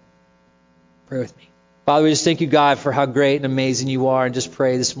today? Pray with me. Father, we just thank you, God, for how great and amazing you are, and just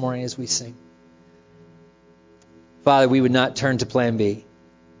pray this morning as we sing. Father, we would not turn to plan B.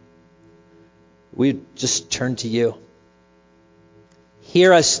 We would just turn to you.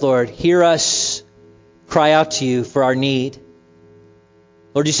 Hear us, Lord. Hear us cry out to you for our need.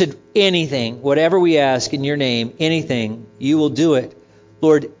 Lord, you said anything, whatever we ask in your name, anything, you will do it.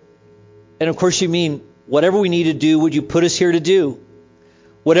 Lord, and of course you mean whatever we need to do, would you put us here to do?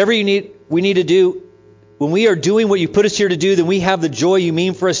 Whatever we need to do, when we are doing what you put us here to do, then we have the joy you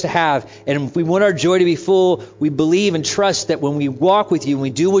mean for us to have. And if we want our joy to be full, we believe and trust that when we walk with you and we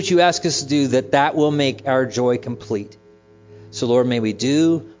do what you ask us to do, that will make our joy complete. So Lord, may we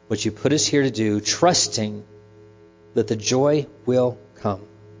do what you put us here to do, trusting that the joy will come.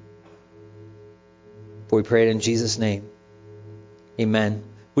 For we pray it in Jesus' name. Amen.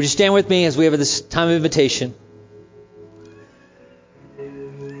 Would you stand with me as we have this time of invitation?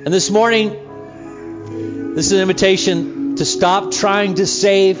 And this morning, this is an invitation to stop trying to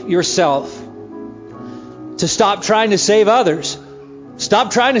save yourself, to stop trying to save others,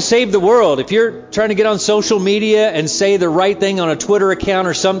 stop trying to save the world. If you're trying to get on social media and say the right thing on a Twitter account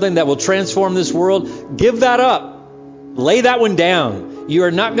or something that will transform this world, give that up. Lay that one down. You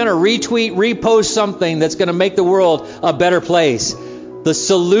are not going to retweet, repost something that's going to make the world a better place. The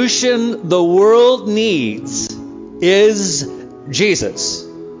solution the world needs is Jesus.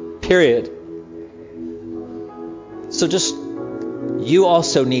 Period. So just, you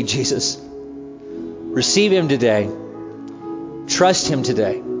also need Jesus. Receive him today. Trust him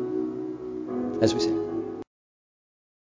today. As we say.